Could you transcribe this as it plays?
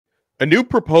A new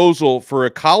proposal for a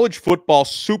college football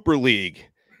super league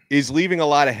is leaving a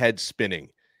lot of heads spinning.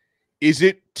 Is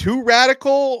it too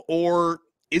radical or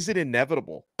is it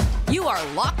inevitable? You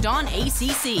are Locked On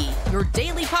ACC, your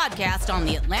daily podcast on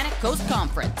the Atlantic Coast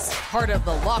Conference. Part of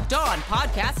the Locked On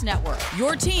Podcast Network,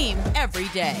 your team every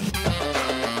day.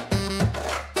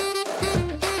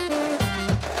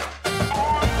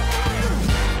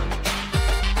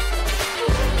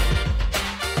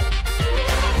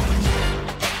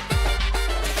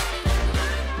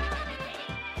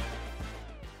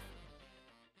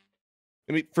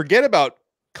 I mean, forget about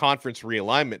conference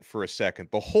realignment for a second.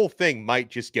 The whole thing might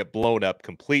just get blown up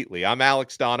completely. I'm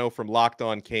Alex Donno from Locked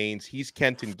On Canes. He's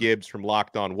Kenton Gibbs from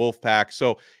Locked On Wolfpack.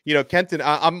 So, Kenton,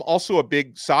 I'm also a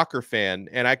big soccer fan,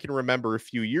 and I can remember a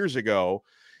few years ago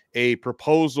a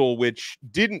proposal which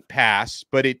didn't pass,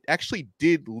 but it actually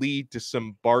did lead to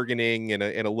some bargaining and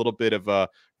a little bit of a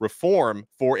reform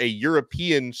for a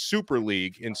European Super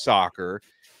League in soccer.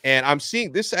 And I'm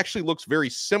seeing this actually looks very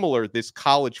similar, this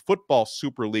college football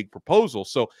Super League proposal.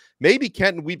 So maybe,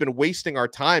 Kenton, we've been wasting our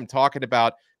time talking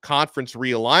about conference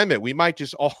realignment. We might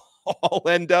just all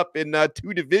end up in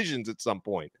two divisions at some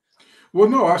point. Well,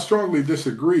 no, I strongly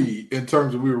disagree in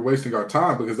terms of we were wasting our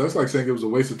time, because that's like saying it was a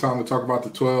waste of time to talk about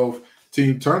the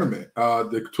 12-team tournament,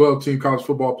 the 12-team college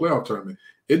football playoff tournament.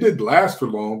 It didn't last for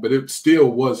long, but it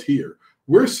still was here.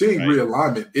 We're seeing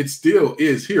realignment. It still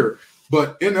is here.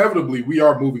 But inevitably, we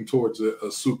are moving towards a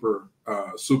super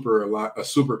conference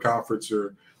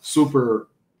or super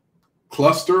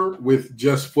cluster with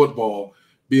just football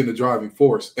being the driving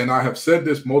force. And I have said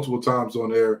this multiple times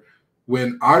on air.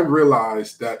 When I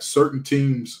realized that certain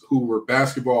teams who were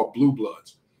basketball blue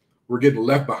bloods were getting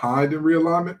left behind in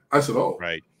realignment, I said,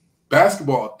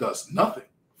 basketball does nothing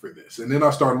for this. And then I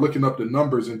started looking up the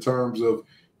numbers in terms of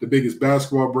the biggest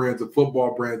basketball brands and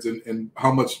football brands and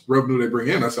how much revenue they bring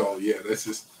in. I said,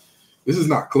 this is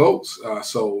not close.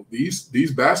 So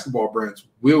these basketball brands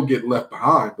will get left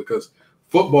behind because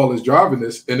football is driving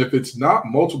this. And if it's not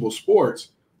multiple sports,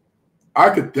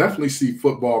 I could definitely see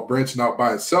football branching out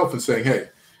by itself and saying, hey,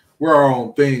 we're our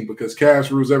own thing because cash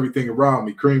rules everything around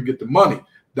me. Cream get the money,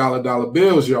 dollar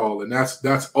bills, y'all. And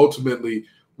that's ultimately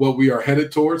what we are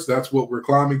headed towards. That's what we're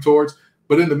climbing towards.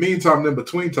 But in the meantime, in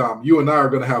between time, you and I are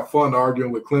going to have fun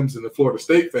arguing with Clemson and Florida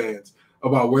State fans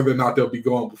about whether or not they'll be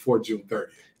going before June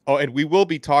 30th. Oh, and we will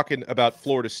be talking about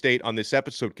Florida State on this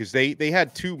episode because they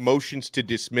had two motions to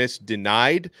dismiss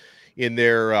denied in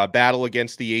their battle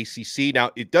against the ACC.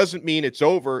 Now, it doesn't mean it's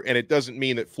over, and it doesn't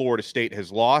mean that Florida State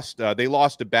has lost. They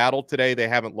lost a battle today. They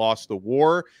haven't lost the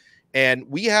war. And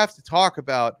we have to talk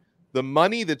about the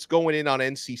money that's going in on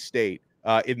NC State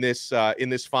in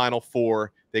this Final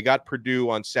Four. They got Purdue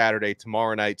on Saturday,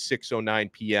 tomorrow night,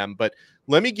 6:09 p.m. But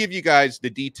let me give you guys the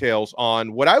details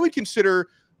on what I would consider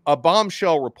a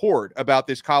bombshell report about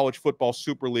this college football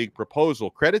Super League proposal.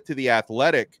 Credit to The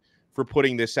Athletic for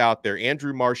putting this out there.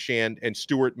 Andrew Marchand and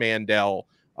Stewart Mandel.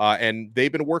 And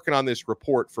they've been working on this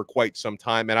report for quite some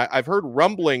time. And I've heard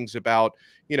rumblings about,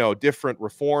 different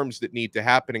reforms that need to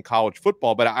happen in college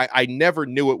football, but I never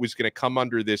knew it was going to come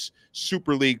under this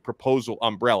Super League proposal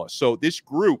umbrella. So this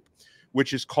group,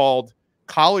 which is called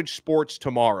College Sports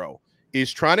Tomorrow,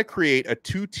 is trying to create a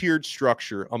two-tiered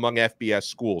structure among FBS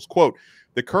schools. Quote,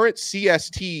 the current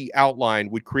CST outline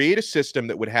would create a system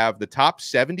that would have the top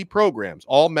 70 programs,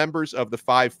 all members of the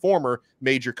 5 former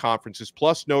major conferences,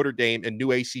 plus Notre Dame and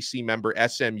new ACC member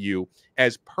SMU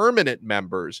as permanent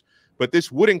members. But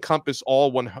this would encompass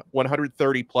all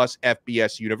 130 plus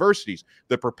FBS universities.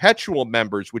 The perpetual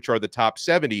members, which are the top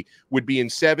 70, would be in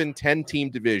 7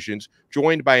 10-team divisions,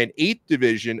 joined by an 8th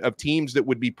division of teams that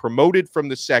would be promoted from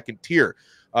the second tier.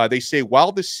 They say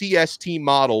while the CST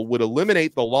model would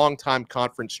eliminate the long-time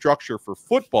conference structure for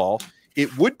football,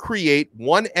 it would create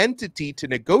one entity to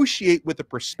negotiate with a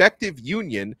prospective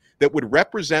union that would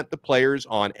represent the players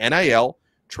on NIL,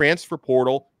 transfer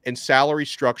portal, and salary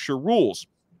structure rules.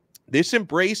 This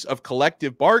embrace of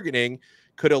collective bargaining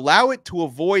could allow it to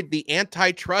avoid the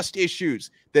antitrust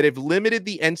issues that have limited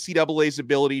the NCAA's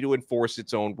ability to enforce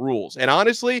its own rules. And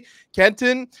honestly,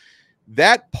 Kenton,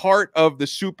 that part of the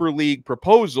Super League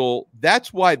proposal,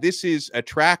 that's why this is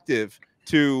attractive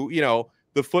to,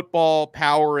 the football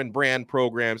power and brand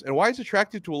programs, and why it's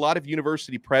attractive to a lot of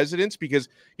university presidents, because,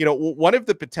 one of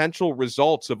the potential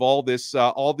results of all this,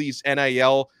 all these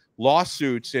NIL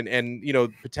lawsuits and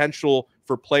potential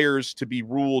for players to be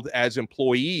ruled as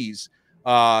employees,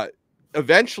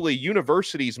 eventually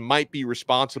universities might be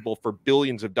responsible for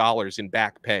billions of dollars in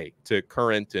back pay to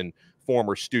current and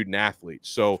former student athletes.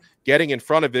 So getting in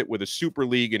front of it with a super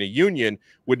league and a union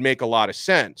would make a lot of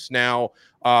sense. Now,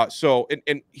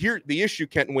 and here the issue,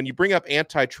 Kenton, when you bring up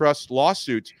antitrust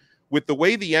lawsuits, with the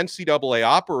way the NCAA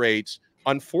operates,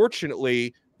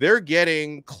 unfortunately, they're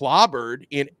getting clobbered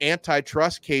in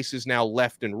antitrust cases now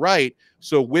left and right.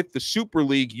 So with the Super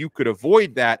League, you could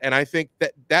avoid that. And I think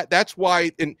that's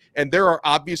why, and there are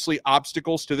obviously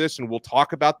obstacles to this, and we'll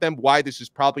talk about them, why this is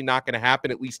probably not going to happen,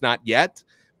 at least not yet.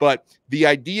 But the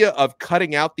idea of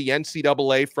cutting out the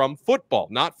NCAA from football,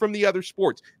 not from the other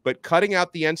sports, but cutting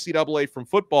out the NCAA from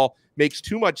football makes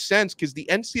too much sense, because the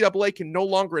NCAA can no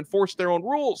longer enforce their own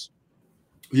rules.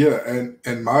 Yeah, and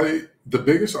the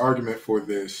biggest argument for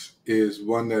this is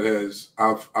one that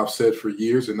I've said for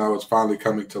years, and now it's finally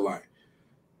coming to light.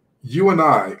 You and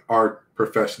I are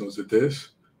professionals at this.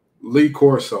 Lee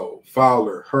Corso,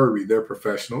 Fowler, Hurry, they're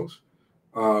professionals.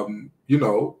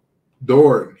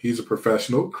 Doran, he's a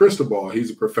professional. Cristobal,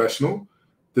 he's a professional.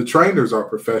 The trainers are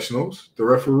professionals. The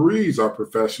referees are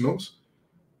professionals.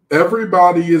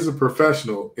 Everybody is a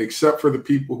professional except for the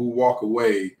people who walk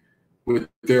away with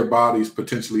their bodies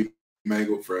potentially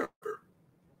mangled forever.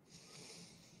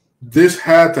 This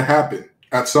had to happen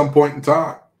at some point in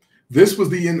time. This was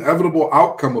the inevitable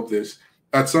outcome of this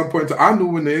at some point. I knew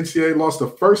when the NCAA lost the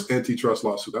first antitrust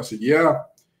lawsuit, I said, yeah,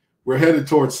 we're headed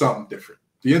towards something different.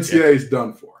 The NCAA is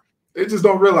done for. They just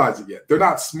don't realize it yet. They're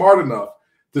not smart enough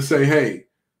to say, hey,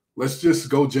 let's just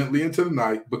go gently into the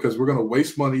night, because we're going to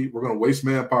waste money, we're going to waste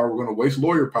manpower, we're going to waste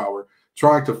lawyer power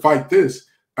trying to fight this,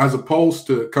 as opposed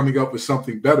to coming up with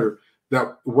something better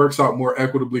that works out more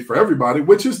equitably for everybody,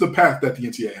 which is the path that the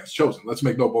NCAA has chosen. Let's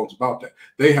make no bones about that.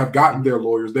 They have gotten their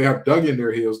lawyers. They have dug in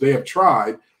their heels. They have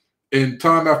tried. And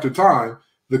time after time,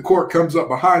 the court comes up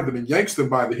behind them and yanks them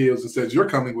by the heels and says, you're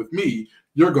coming with me.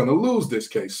 You're going to lose this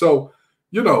case. So,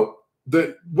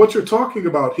 what you're talking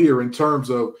about here in terms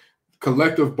of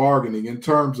collective bargaining, in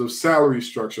terms of salary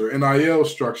structure, NIL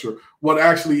structure, what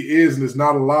actually is and is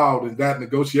not allowed in that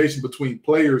negotiation between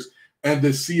players and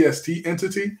this CST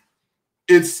entity,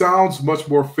 it sounds much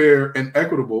more fair and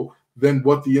equitable than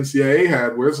what the NCAA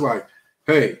had, where it's like,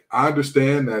 hey, I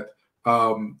understand that,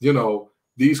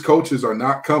 these coaches are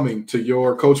not coming to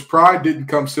your – Coach Pride didn't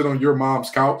come sit on your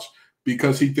mom's couch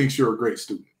because he thinks you're a great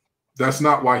student. That's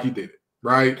not why he did it,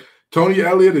 right? Tony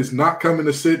Elliott is not coming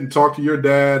to sit and talk to your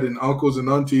dad and uncles and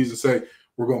aunties and say,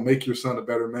 we're going to make your son a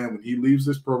better man. When he leaves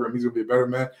this program, he's going to be a better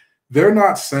man. They're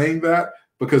not saying that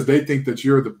because they think that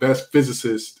you're the best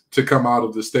physicist to come out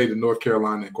of the state of North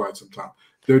Carolina in quite some time.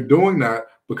 They're doing that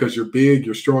because you're big,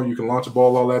 you're strong, you can launch a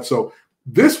ball, all that. So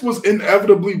this was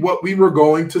inevitably what we were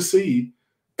going to see,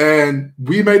 and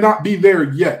we may not be there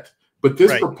yet. But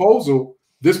this proposal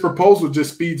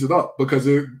just speeds it up, because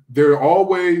there are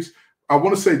always – I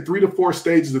want to say 3 to 4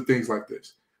 stages of things like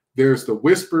this. There's the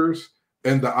whispers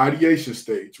and the ideation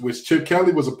stage, which Chip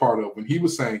Kelly was a part of when he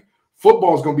was saying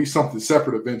football is going to be something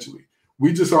separate eventually.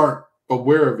 We just aren't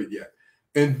aware of it yet.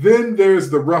 And then there's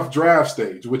the rough draft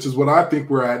stage, which is what I think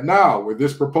we're at now, where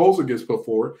this proposal gets put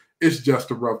forward. It's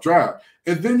just a rough draft.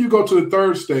 And then you go to the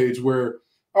third stage where,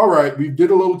 all right, we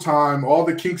did a little time. All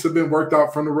the kinks have been worked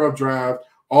out from the rough draft.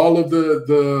 All of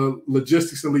the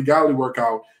logistics and legality work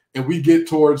out. And we get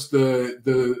towards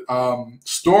the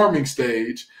storming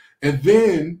stage. And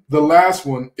then the last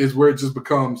one is where it just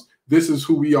becomes, this is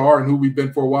who we are and who we've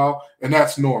been for a while, and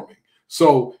that's norming.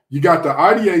 So you got the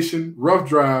ideation, rough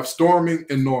draft, storming,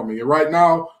 and norming. And right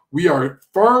now, we are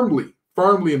firmly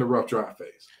in the rough draft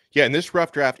phase. Yeah, in this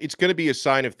rough draft, it's going to be a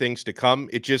sign of things to come.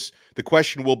 The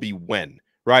question will be when,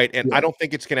 right? And yeah. I don't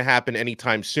think it's going to happen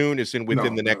anytime soon, as in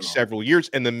within the next several years.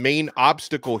 And the main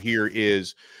obstacle here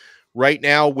is, right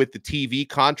now, with the TV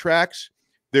contracts,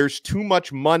 there's too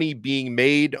much money being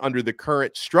made under the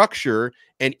current structure.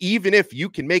 And even if you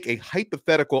can make a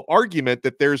hypothetical argument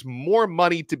that there's more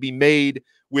money to be made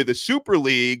with a super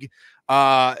league,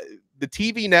 the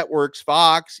TV networks,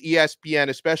 Fox, ESPN,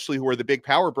 especially, who are the big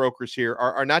power brokers here,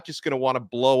 are not just going to want to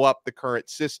blow up the current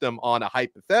system on a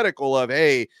hypothetical of,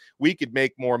 hey, we could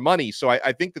make more money. So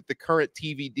I think that the current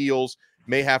TV deals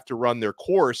may have to run their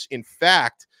course. In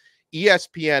fact,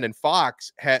 ESPN and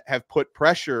Fox have put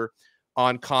pressure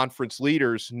on conference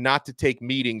leaders not to take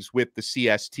meetings with the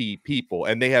CST people,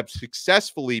 and they have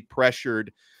successfully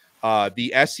pressured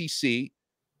the SEC,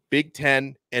 Big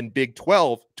 10, and Big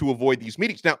 12 to avoid these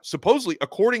meetings. Now, supposedly,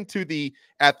 according to the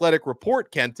Athletic Report,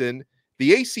 Kenton,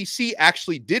 The ACC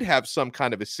actually did have some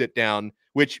kind of a sit down,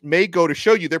 which may go to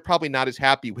show you they're probably not as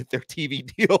happy with their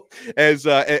TV deal as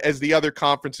the other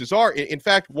conferences are. In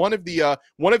fact, one of the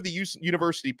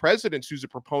university presidents who's a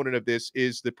proponent of this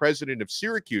is the president of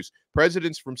Syracuse.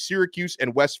 Presidents from Syracuse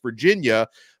and West Virginia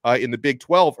in the Big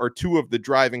 12 are two of the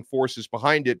driving forces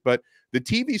behind it. But the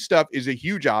TV stuff is a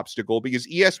huge obstacle because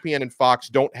ESPN and Fox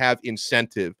don't have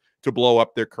incentive to blow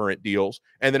up their current deals.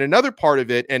 And then another part of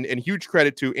it, and huge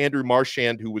credit to Andrew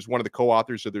Marchand, who was one of the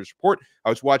co-authors of this report. I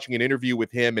was watching an interview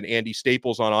with him and Andy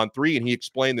Staples on 3, and he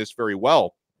explained this very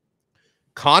well.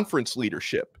 Conference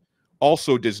leadership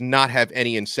also does not have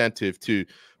any incentive to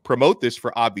promote this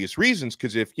for obvious reasons,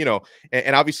 because if,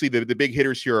 and obviously the big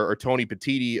hitters here are Tony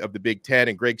Petitti of the Big Ten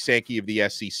and Greg Sankey of the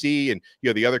SEC, and,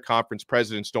 the other conference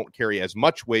presidents don't carry as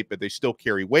much weight, but they still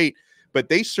carry weight. But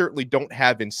they certainly don't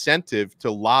have incentive to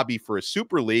lobby for a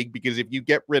super league, because if you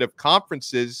get rid of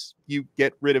conferences, you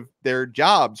get rid of their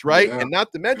jobs, right? Yeah. And not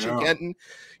to mention, Kenton,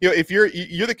 if you're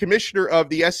the commissioner of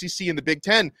the SEC and the Big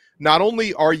Ten, not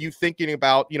only are you thinking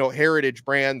about, heritage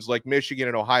brands like Michigan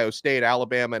and Ohio State,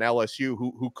 Alabama and LSU,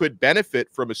 who could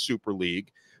benefit from a super league,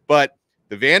 but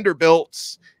the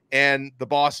Vanderbilts and the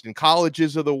Boston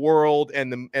Colleges of the world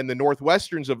and the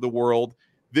Northwesterns of the world.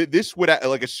 This would,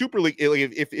 like a super league,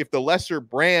 if the lesser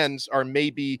brands are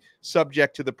maybe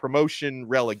subject to the promotion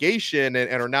relegation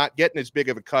and are not getting as big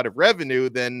of a cut of revenue,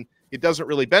 then it doesn't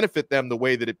really benefit them the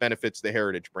way that it benefits the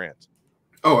heritage brands.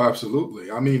 Oh, absolutely.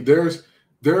 I mean, there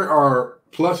are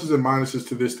pluses and minuses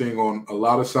to this thing on a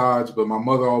lot of sides, but my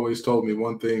mother always told me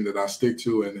one thing that I stick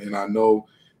to, and I know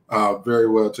very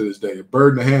well to this day: a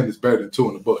bird in the hand is better than two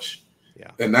in the bush.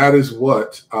 Yeah. And that is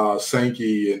what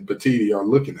Sankey and Petitti are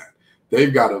looking at.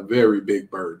 They've got a very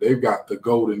big bird. They've got the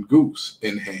golden goose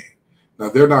in hand. Now,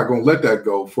 they're not going to let that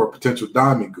go for a potential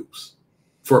diamond goose,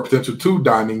 for a potential 2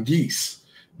 diamond geese.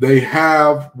 They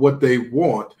have what they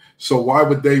want. So why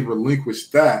would they relinquish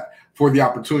that for the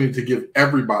opportunity to give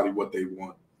everybody what they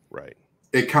want? Right.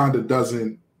 It kind of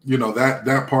doesn't,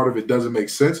 that part of it doesn't make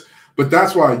sense. But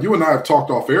that's why you and I have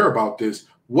talked off air about this.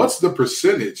 What's the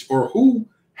percentage, or who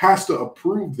has to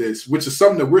approve this, which is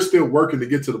something that we're still working to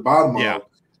get to the bottom of.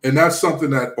 And that's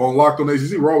something that on Locked On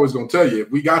ACC, we're always going to tell you.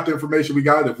 If we got the information, we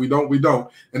got it. If we don't, we don't.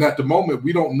 And at the moment,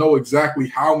 we don't know exactly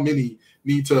how many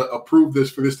need to approve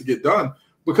this for this to get done,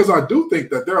 because I do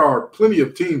think that there are plenty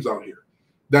of teams out here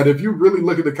that if you really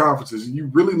look at the conferences and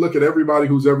you really look at everybody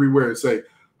who's everywhere and say,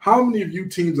 how many of you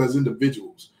teams as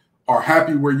individuals are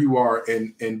happy where you are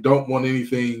and don't want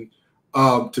anything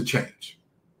to change?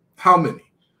 How many?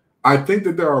 I think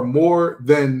that there are more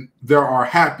than there are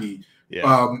happy.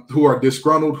 Yeah. Who are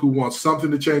disgruntled, who want something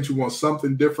to change, who want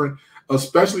something different,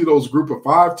 especially those group of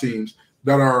 5 teams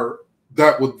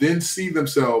that would then see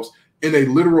themselves in a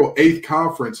literal 8th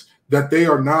conference, that they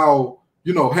are now,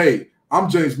 hey, I'm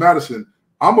James Madison.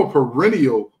 I'm a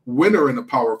perennial winner in the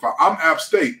Power 5. I'm App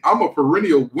State. I'm a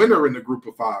perennial winner in the group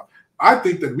of 5. I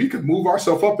think that we could move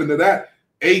ourselves up into that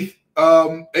 8th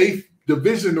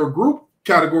division or group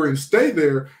category and stay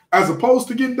there, as opposed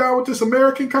to getting down with this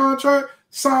American contract.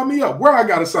 Sign me up. Where I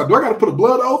got to sign? Do I got to put a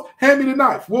blood oath? Hand me the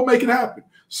knife. We'll make it happen.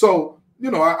 So,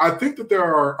 I think that there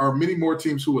are many more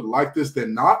teams who would like this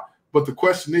than not. But the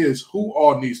question is, who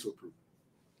all needs to approve?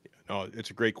 No, it's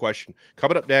a great question.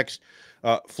 Coming up next,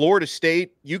 Florida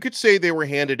State, you could say they were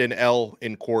handed an L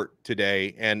in court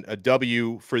today and a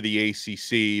W for the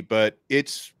ACC, but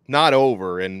it's not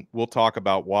over, and we'll talk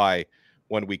about why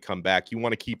when we come back. You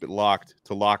want to keep it locked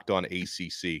to Locked On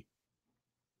ACC.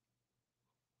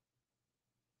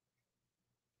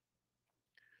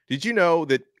 Did you know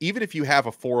that even if you have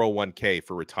a 401k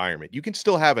for retirement, you can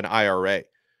still have an IRA?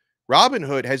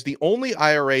 Robinhood has the only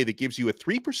IRA that gives you a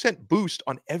 3% boost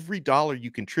on every dollar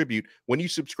you contribute when you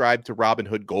subscribe to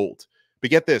Robinhood Gold.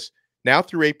 But get this, now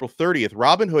through April 30th,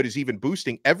 Robinhood is even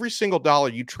boosting every single dollar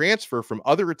you transfer from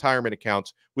other retirement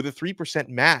accounts with a 3%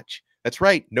 match. That's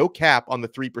right, no cap on the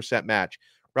 3% match.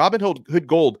 Robinhood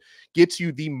Gold gets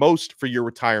you the most for your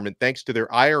retirement thanks to their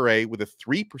IRA with a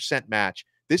 3% match.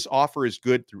 This offer is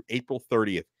good through April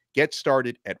 30th. Get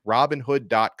started at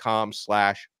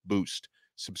robinhood.com/boost.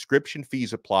 Subscription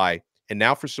fees apply. And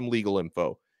now for some legal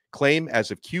info. Claim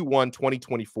as of Q1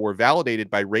 2024, validated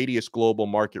by Radius Global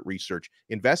Market Research.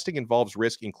 Investing involves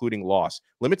risk, including loss.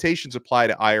 Limitations apply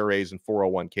to IRAs and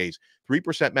 401ks.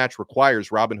 3% match requires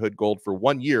Robinhood Gold for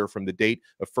 1 year from the date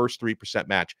of first 3%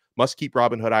 match. Must keep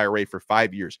Robinhood IRA for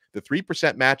 5 years. The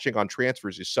 3% matching on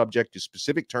transfers is subject to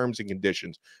specific terms and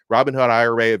conditions. Robinhood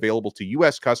IRA available to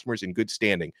U.S. customers in good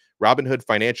standing. Robinhood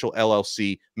Financial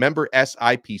LLC, member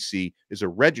SIPC, is a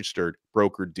registered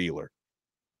broker-dealer.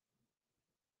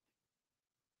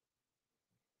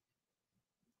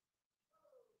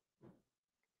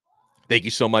 Thank you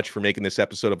so much for making this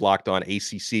episode of Locked On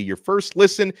ACC your first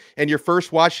listen and your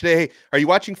first watch today. Are you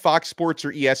watching Fox Sports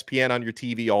or ESPN on your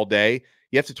TV all day?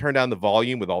 You have to turn down the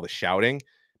volume with all the shouting?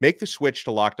 Make the switch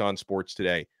to Locked On Sports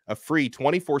today, a free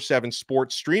 24/7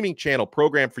 sports streaming channel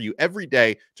programmed for you every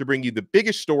day to bring you the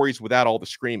biggest stories without all the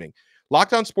screaming.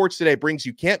 Locked On Sports Today brings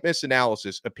you can't-miss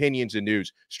analysis, opinions, and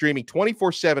news, streaming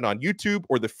 24/7 on YouTube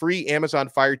or the free Amazon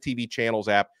Fire TV channels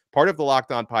app, part of the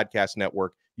Locked On Podcast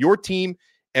Network. Your team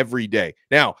every day.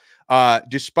 Now,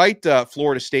 despite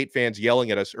Florida State fans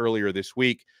yelling at us earlier this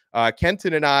week,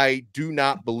 Kenton and I do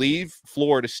not believe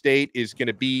Florida State is going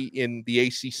to be in the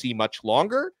ACC much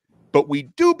longer, but we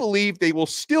do believe they will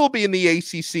still be in the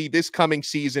ACC this coming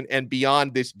season and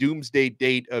beyond this doomsday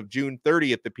date of June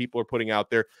 30th that people are putting out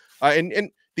there.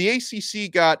 And the ACC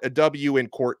got a W in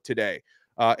court today.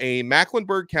 A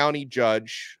Mecklenburg County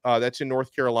judge that's in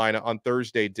North Carolina on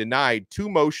Thursday denied 2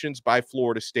 motions by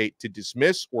Florida State to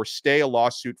dismiss or stay a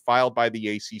lawsuit filed by the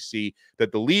ACC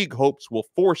that the league hopes will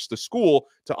force the school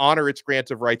to honor its grant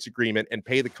of rights agreement and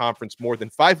pay the conference more than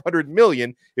 $500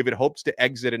 million if it hopes to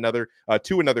exit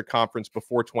to another conference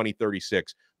before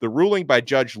 2036. The ruling by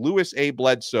Judge Lewis A.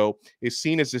 Bledsoe is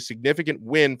seen as a significant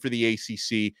win for the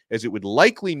ACC, as it would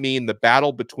likely mean the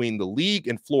battle between the league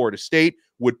and Florida State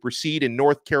would proceed in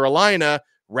North Carolina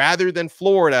rather than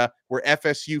Florida, where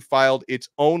FSU filed its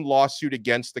own lawsuit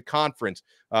against the conference.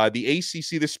 The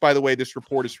ACC, by the way, this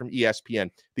report is from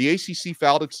ESPN. The ACC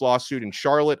filed its lawsuit in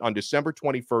Charlotte on December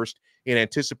 21st in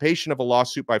anticipation of a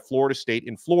lawsuit by Florida State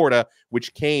in Florida,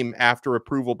 which came after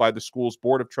approval by the school's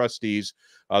Board of Trustees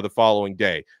the following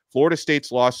day. Florida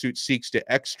State's lawsuit seeks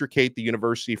to extricate the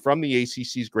university from the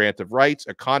ACC's grant of rights,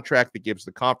 a contract that gives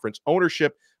the conference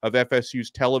ownership of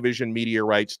FSU's television media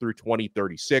rights through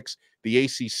 2036. The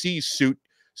ACC's suit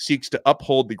seeks to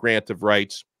uphold the grant of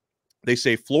rights. They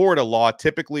say Florida law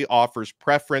typically offers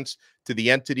preference to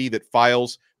the entity that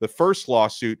files the first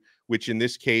lawsuit, which in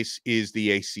this case is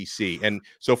the ACC. And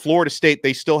so Florida State,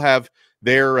 they still have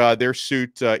their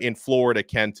suit in Florida,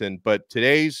 Kenton, but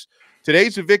today's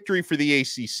a victory for the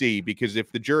ACC, because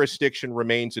if the jurisdiction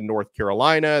remains in North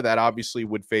Carolina, that obviously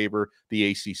would favor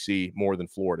the ACC more than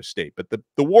Florida State. But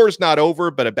the war is not over,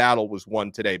 but a battle was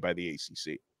won today by the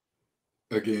ACC.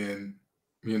 Again,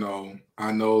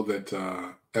 I know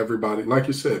that everybody, like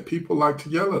you said, people like to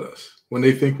yell at us when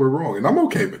they think we're wrong. And I'm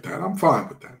okay with that. I'm fine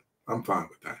with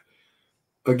that.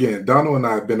 Again, Donno and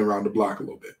I have been around the block a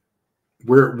little bit.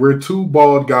 We're 2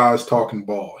 bald guys talking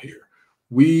ball here.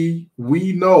 We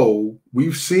know,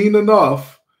 we've seen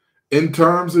enough in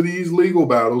terms of these legal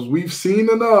battles. We've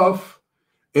seen enough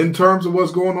in terms of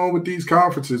what's going on with these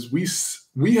conferences.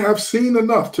 We have seen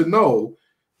enough to know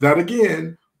that,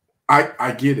 again,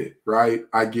 I get it, right?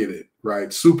 I get it, right?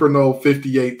 Superno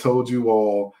 58 told you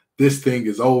all this thing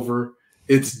is over.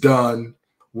 It's done.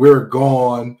 We're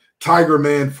gone. Tiger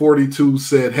Man 42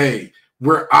 said, hey,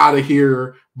 we're out of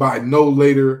here by no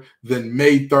later than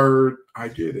May 3rd. I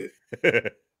get it.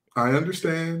 I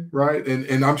understand, right?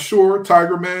 And I'm sure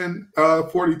Tiger Man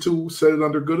 42 said it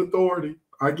under good authority.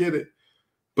 I get it.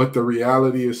 But the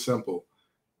reality is simple.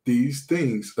 These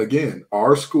things, again,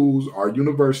 our schools, our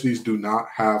universities do not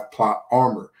have plot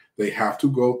armor. They have to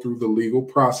go through the legal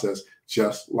process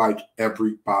just like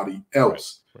everybody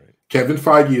else. Right. Kevin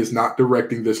Feige is not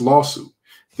directing this lawsuit.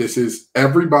 This is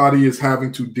everybody is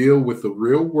having to deal with the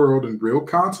real world and real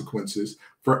consequences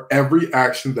for every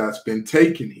action that's been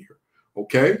taken here.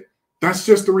 Okay? That's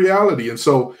just the reality. And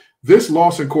so this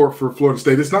loss in court for Florida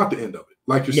State is not the end of it.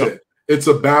 Like you said, it's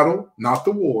a battle, not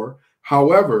the war.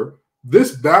 However,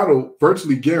 this battle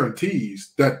virtually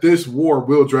guarantees that this war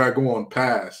will drag on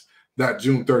past that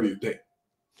June 30th date.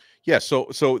 Yeah, so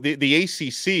the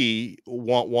ACC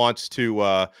wants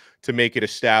to make it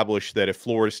established that if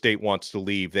Florida State wants to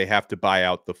leave, they have to buy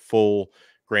out the full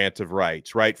grant of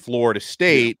rights, right? Florida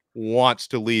State wants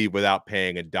to leave without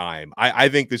paying a dime. I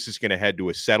think this is going to head to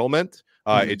a settlement.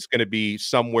 It's going to be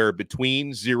somewhere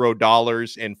between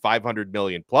 $0 and $500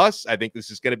 million plus. I think this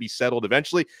is going to be settled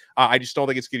eventually. I just don't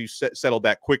think it's going to be settled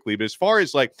that quickly. But as far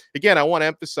as, like, again, I want to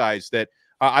emphasize that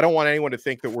I don't want anyone to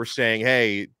think that we're saying,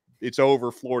 hey, it's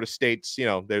over. Florida State's,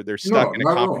 they're stuck in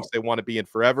a conference they want to be in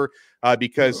forever.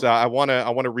 Because I want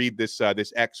to read this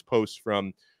X post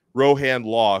from Rohan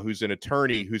Law, who's an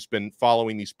attorney who's been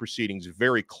following these proceedings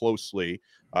very closely,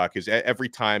 because every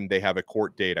time they have a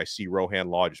court date, I see Rohan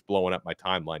Law just blowing up my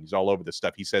timeline. He's all over this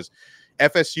stuff. He says,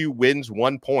 FSU wins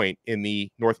 1 point in the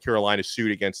North Carolina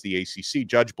suit against the ACC.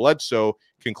 Judge Bledsoe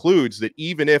concludes that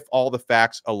even if all the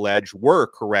facts alleged were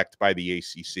correct by the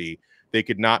ACC, they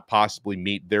could not possibly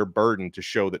meet their burden to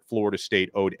show that Florida State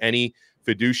owed any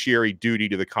fiduciary duty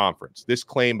to the conference. This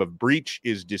claim of breach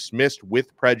is dismissed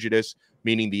with prejudice,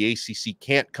 meaning the ACC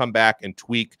can't come back and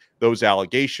tweak those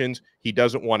allegations. He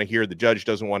doesn't want to hear, the judge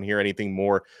doesn't want to hear anything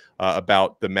more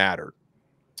about the matter.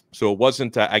 So it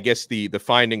wasn't, I guess the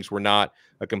findings were not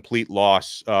a complete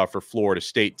loss for Florida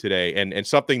State today. And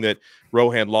something that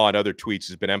Rohan Law and other tweets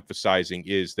has been emphasizing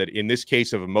is that in this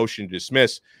case of a motion to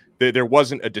dismiss, there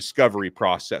wasn't a discovery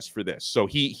process for this. So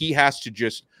he has to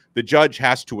just, the judge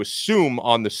has to assume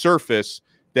on the surface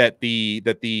that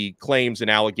the claims and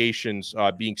allegations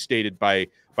being stated by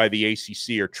the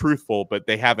ACC are truthful, but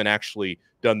they haven't actually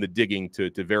done the digging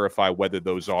to verify whether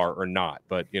those are or not.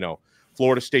 But, you know,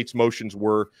 Florida State's motions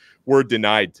were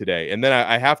denied today. And then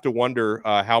I have to wonder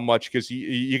how much, because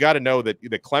you got to know that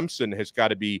Clemson has got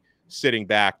to be sitting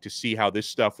back to see how this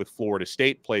stuff with Florida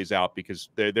State plays out, because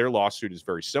their lawsuit is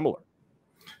very similar.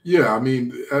 Yeah, I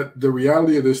mean, the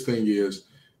reality of this thing is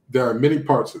there are many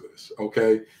parts of this,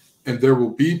 okay? And there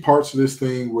will be parts of this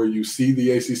thing where you see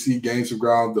the ACC gain some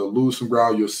ground, they'll lose some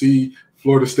ground. You'll see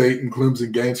Florida State and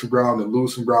Clemson gain some ground and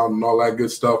lose some ground and all that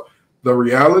good stuff. The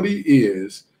reality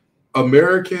is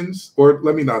Americans, or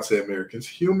let me not say Americans,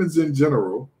 humans in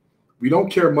general, we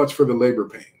don't care much for the labor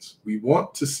pains. We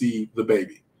want to see the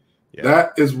baby. Yeah.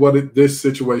 That is what this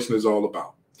situation is all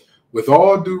about. With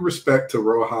all due respect to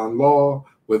Rohan Law,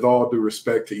 with all due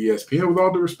respect to ESPN, with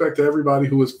all due respect to everybody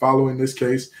who is following this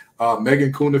case,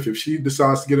 Megan Kuniff, if she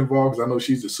decides to get involved, because I know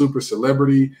she's a super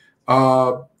celebrity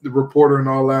reporter and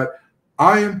all that,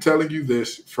 I am telling you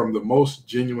this from the most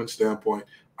genuine standpoint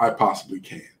I possibly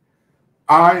can.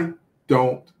 I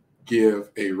don't give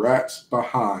a rat's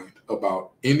behind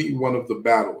about any one of the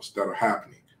battles that are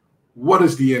happening. What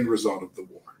is the end result of the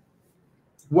war?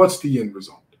 What's the end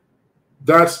result?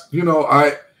 That's,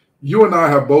 you and I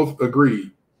have both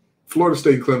agreed Florida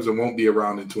State and Clemson won't be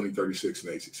around in 2036 in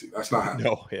the ACC. That's not happening.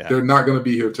 No, yeah. They're not going to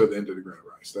be here till the end of the grant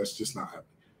rights. That's just not happening.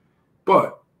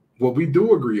 But what we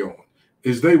do agree on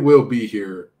is they will be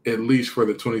here at least for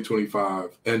the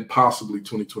 2025 and possibly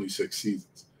 2026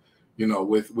 seasons.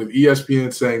 With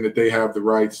ESPN saying that they have the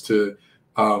rights to,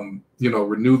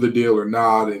 renew the deal or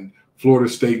not, and Florida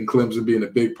State and Clemson being a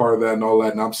big part of that and all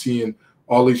that. And I'm seeing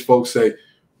all these folks say,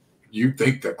 you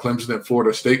think that Clemson and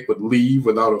Florida State would leave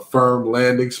without a firm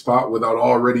landing spot, without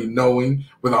already knowing,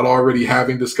 without already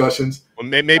having discussions? Well,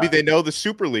 maybe they know the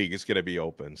Super League is going to be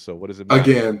open. So what does it matter?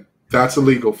 Again, that's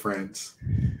illegal, friends.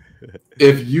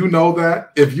 If you know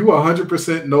that, if you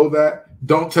 100% know that,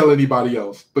 don't tell anybody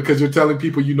else, because you're telling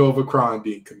people you know of a crime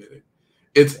being committed.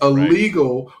 It's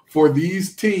illegal for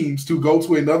these teams to go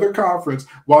to another conference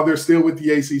while they're still with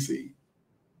the ACC.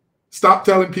 Stop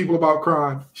telling people about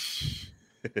crime.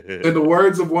 In the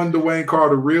words of one Dwayne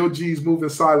Carter, real G's move in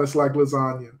silence like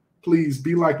lasagna. Please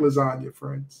be like lasagna,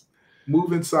 friends.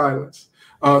 Move in silence.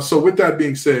 So with that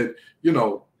being said,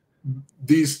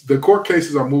 the court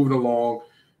cases are moving along.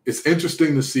 It's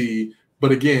interesting to see.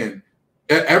 But again,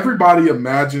 everybody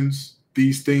imagines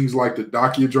these things like the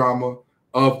docudrama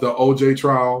of the OJ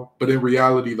trial. But in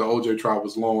reality, the OJ trial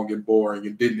was long and boring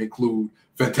and didn't include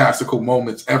fantastical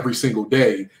moments every single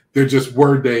day. There just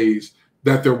were days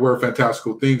that there were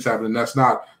fantastical things happening. That's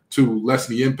not to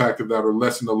lessen the impact of that or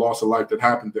lessen the loss of life that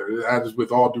happened there. That is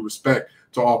with all due respect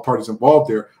to all parties involved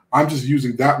there. I'm just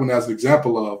using that one as an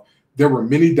example of there were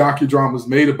many docudramas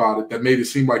made about it that made it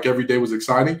seem like every day was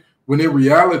exciting, when in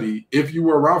reality, if you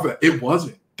were around for that, it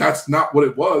wasn't. That's not what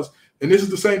it was. And this is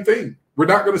the same thing. We're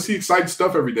not going to see exciting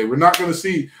stuff every day. We're not going to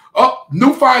see,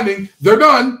 new finding, they're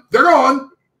done, they're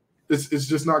gone. It's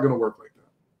just not going to work like that.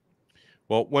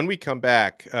 Well, when we come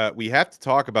back, we have to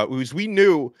talk about, because we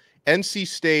knew NC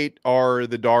State are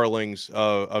the darlings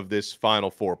of this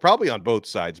Final Four, probably on both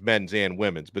sides, men's and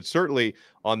women's, but certainly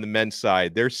on the men's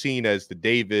side, they're seen as the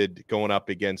David going up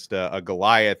against a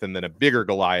Goliath, and then a bigger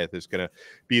Goliath is going to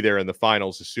be there in the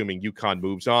finals, assuming UConn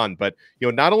moves on. But,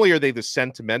 not only are they the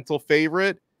sentimental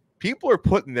favorite, people are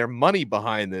putting their money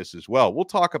behind this as well. We'll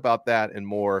talk about that and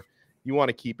more. You want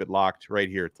to keep it locked right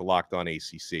here to Locked On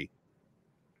ACC.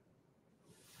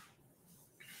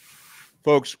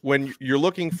 Folks, when you're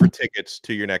looking for tickets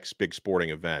to your next big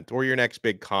sporting event or your next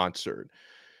big concert,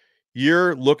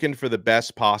 you're looking for the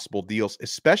best possible deals,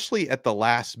 especially at the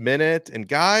last minute. And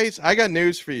guys, I got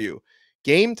news for you.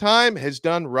 Game Time has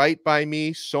done right by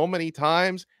me so many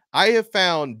times. I have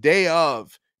found day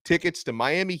of tickets to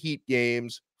Miami Heat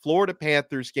games, Florida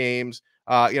Panthers games.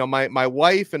 My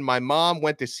wife and my mom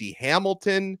went to see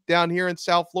Hamilton down here in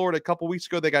South Florida a couple weeks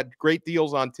ago. They got great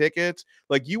deals on tickets.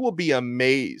 Like, you will be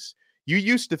amazed. You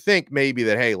used to think maybe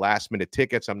that, hey, last minute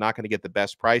tickets, I'm not going to get the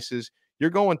best prices.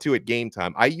 You're going to at Game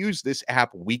Time. I use this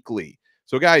app weekly.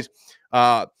 So guys,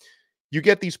 you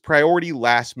get these priority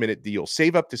last-minute deals.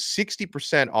 Save up to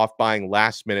 60% off buying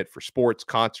last minute for sports,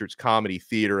 concerts, comedy,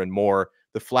 theater, and more.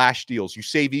 The flash deals, you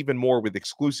save even more with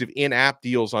exclusive in-app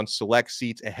deals on select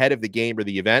seats ahead of the game or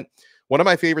the event. One of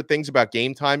my favorite things about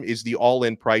Game Time is the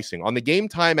all-in pricing. On the Game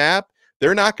Time app,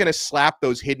 they're not going to slap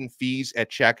those hidden fees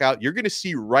at checkout. You're going to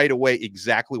see right away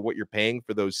exactly what you're paying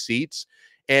for those seats.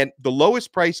 And the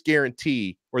lowest price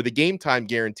guarantee, or the Game Time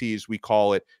guarantee as we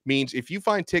call it, means if you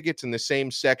find tickets in the same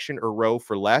section or row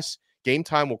for less, Game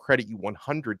Time will credit you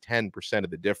 110% of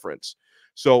the difference.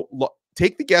 So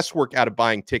take the guesswork out of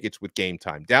buying tickets with Game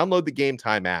Time. Download the Game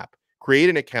Time app, create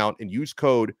an account, and use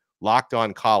code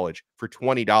LOCKEDONCollege for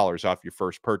 $20 off your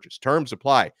first purchase. Terms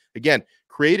apply. Again,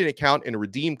 create an account and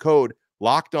redeem code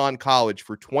LOCKEDONCollege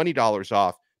for $20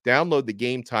 off. Download the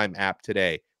Game Time app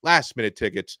today. Last minute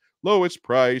tickets, lowest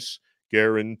price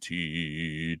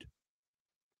guaranteed.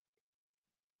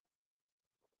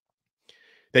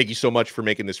 Thank you so much for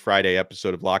making this Friday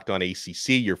episode of Locked On ACC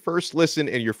your first listen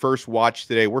and your first watch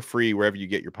today. We're free wherever you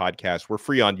get your podcasts. We're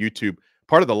free on YouTube,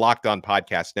 part of the Locked On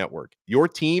Podcast Network. Your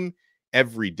team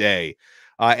every day.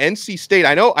 NC State,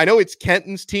 I know it's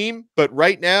Kenton's team, but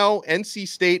right now NC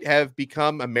State have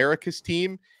become America's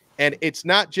team, and it's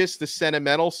not just the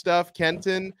sentimental stuff,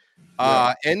 Kenton.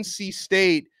 NC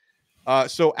State,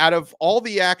 so out of all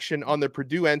the action on the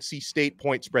Purdue-NC State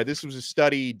point spread, this was a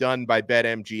study done by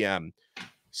BetMGM,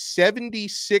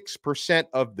 76%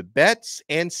 of the bets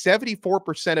and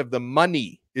 74% of the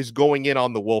money is going in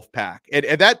on the Wolfpack. And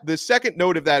that the second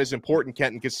note of that is important,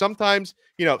 Kenton, because sometimes,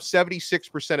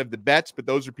 76% of the bets, but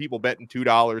those are people betting $2,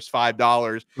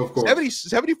 $5. Of course.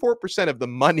 74% of the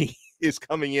money is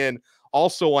coming in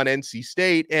also on NC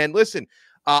State. And listen,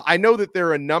 I know that there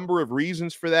are a number of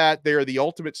reasons for that. They are the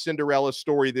ultimate Cinderella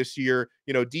story this year.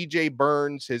 DJ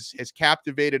Burns has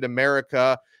captivated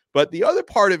America. But the other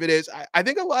part of it is, I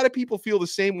think a lot of people feel the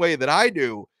same way that I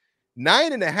do.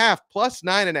 9.5 plus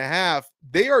 9.5,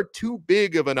 they are too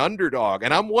big of an underdog.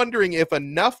 And I'm wondering if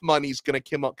enough money's going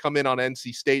to come in on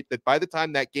NC State that by the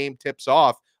time that game tips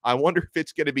off, I wonder if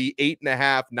it's going to be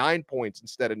 8.5, 9 points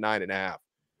instead of 9.5.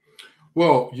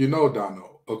 Well,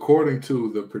 Donno, according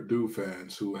to the Purdue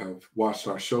fans who have watched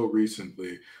our show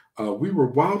recently, we were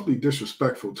wildly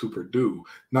disrespectful to Purdue.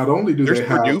 Not only do There's they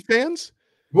have Purdue fans?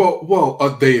 Well,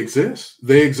 they exist.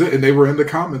 They exist, and they were in the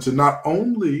comments. And not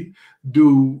only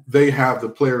do they have the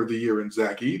player of the year in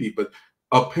Zach Edey, but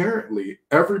apparently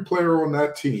every player on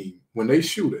that team, when they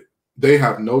shoot it, they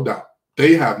have no doubt.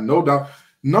 They have no doubt.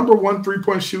 Number one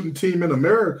three-point shooting team in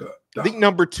America. I think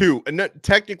number two, and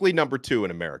technically number two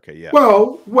in America, yeah.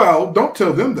 Well, don't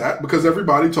tell them that because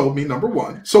everybody told me number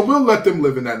one. So we'll let them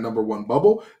live in that number one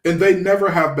bubble. And they never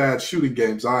have bad shooting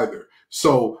games either.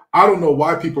 So I don't know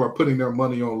why people are putting their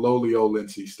money on lowly old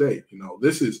NC State.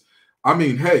 This is,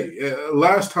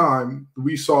 last time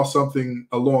we saw something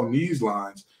along these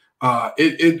lines,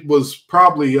 it was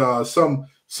probably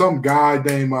some guy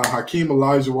named Hakeem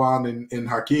Olajuwon and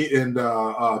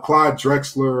Clyde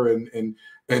Drexler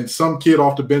and some kid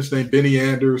off the bench named Benny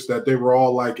Anders that they were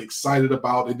all like excited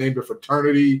about. They named a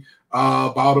fraternity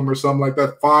about him or something like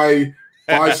that. Phi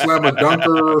Slammer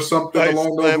Dunker or something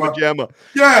along those lines.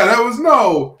 Yeah,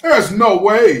 there's no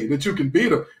way that you can beat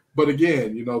them. But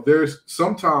again, there's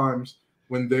sometimes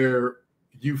when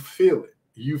you feel it.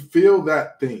 You feel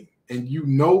that thing. And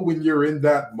when you're in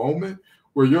that moment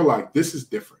where you're like, this is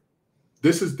different.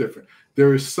 This is different.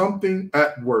 There is something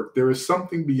at work. There is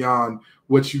something beyond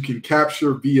what you can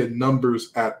capture via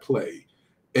numbers at play.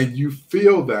 And you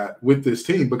feel that with this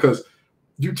team because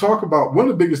you talk about one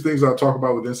of the biggest things I talk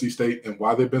about with NC State and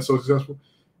why they've been so successful.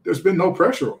 There's been no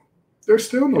pressure on them. There's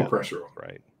still no pressure on them.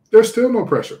 Right. There's still no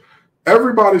pressure.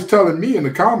 Everybody's telling me in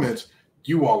the comments,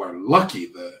 you all are lucky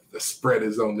the spread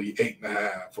is only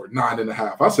 8.5 or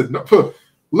 9.5. I said, no,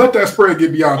 let that spread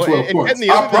get beyond 12 points.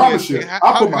 I promise you.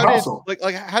 I'll put my house on.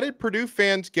 Like, how did Purdue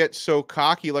fans get so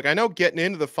cocky? Like, I know getting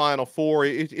into the Final Four,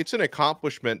 it's an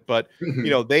accomplishment, but,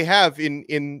 they have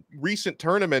in recent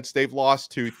tournaments, they've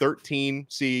lost to 13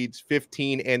 seeds,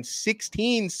 15, and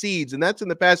 16 seeds, and that's in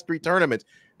the past 3 tournaments.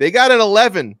 They got an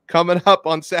 11 coming up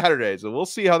on Saturday, so we'll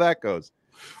see how that goes.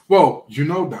 Well,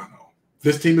 Donno,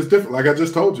 this team is different. Like I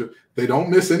just told you, they don't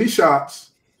miss any shots.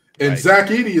 And Zach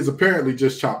Edey is apparently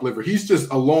just chopped liver. He's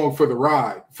just along for the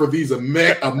ride for these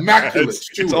immaculate shooters.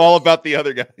 It's all about the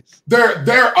other guys.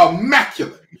 They're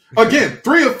immaculate. Again,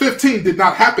 3 of 15 did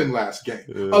not happen last game.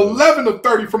 11 of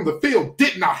 30 from the field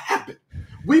did not happen.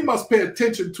 We must pay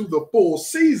attention to the full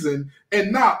season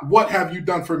and not what have you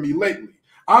done for me lately.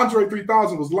 Andre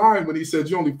 3000 was lying when he said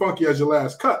you only funky as your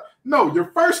last cut. No,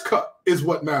 your first cut is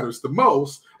what matters the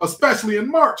most, especially in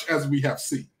March, as we have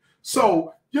seen.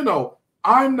 So,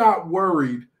 I'm not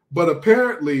worried, but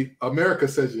apparently America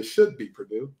says you should be,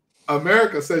 Purdue.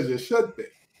 America says you should be.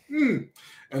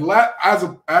 And as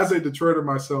a Detroiter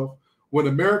myself, when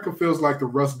America feels like the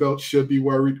Rust Belt should be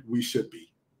worried, we should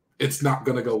be. It's not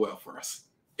going to go well for us.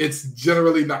 It's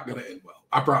generally not going to end well.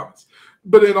 I promise.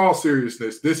 But in all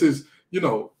seriousness, this is,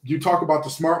 you talk about the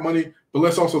smart money, but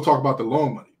let's also talk about the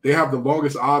long money. They have the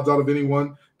longest odds out of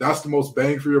anyone. That's the most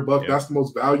bang for your buck. Yeah. That's the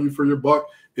most value for your buck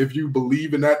if you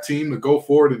believe in that team to go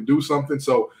forward and do something.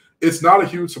 So it's not a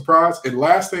huge surprise. And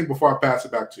last thing before I pass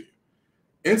it back to you,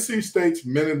 NC State's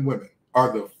men and women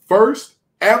are the first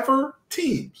ever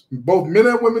teams, both men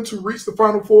and women, to reach the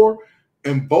Final Four,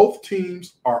 and both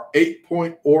teams are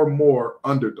 8-point or more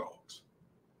underdogs.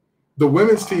 The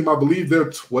women's team, I believe they're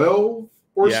 12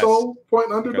 or so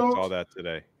point underdogs. I saw that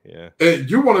today. Yeah. And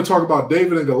you want to talk about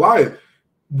David and Goliath.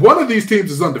 One of these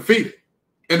teams is undefeated,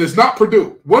 and it's not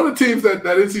Purdue. One of the teams that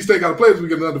NC State got to play this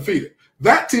weekend is undefeated.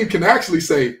 That team can actually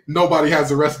say nobody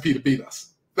has a recipe to beat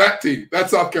us. That team, that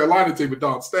South Carolina team with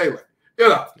Don Staley.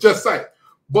 Just say it.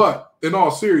 But in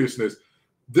all seriousness,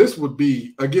 this would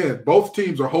be, again, both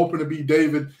teams are hoping to beat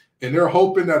David, and they're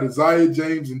hoping that Isaiah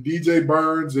James and DJ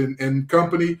Burns and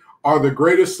company are the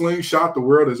greatest slingshot the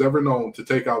world has ever known to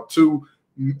take out two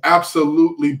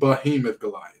absolutely behemoth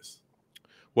Goliaths.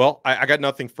 Well, I got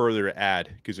nothing further to add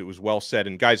because it was well said.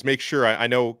 And guys, make sure, I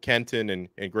know Kenton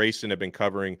and Grayson have been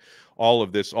covering all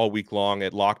of this all week long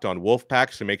at Locked On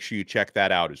Wolfpack, so make sure you check that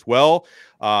out as well.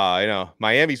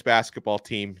 Miami's basketball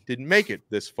team didn't make it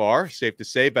this far, safe to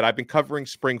say, but I've been covering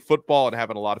spring football and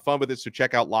having a lot of fun with it. So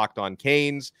check out Locked On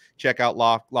Canes, check out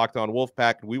Locked On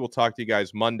Wolfpack, and we will talk to you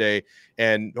guys Monday.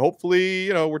 And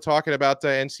hopefully, we're talking about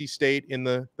NC State in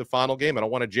the final game. I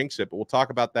don't want to jinx it, but we'll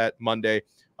talk about that Monday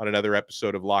on another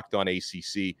episode of Locked On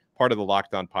ACC, part of the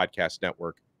Locked On Podcast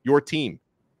Network, your team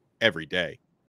every day.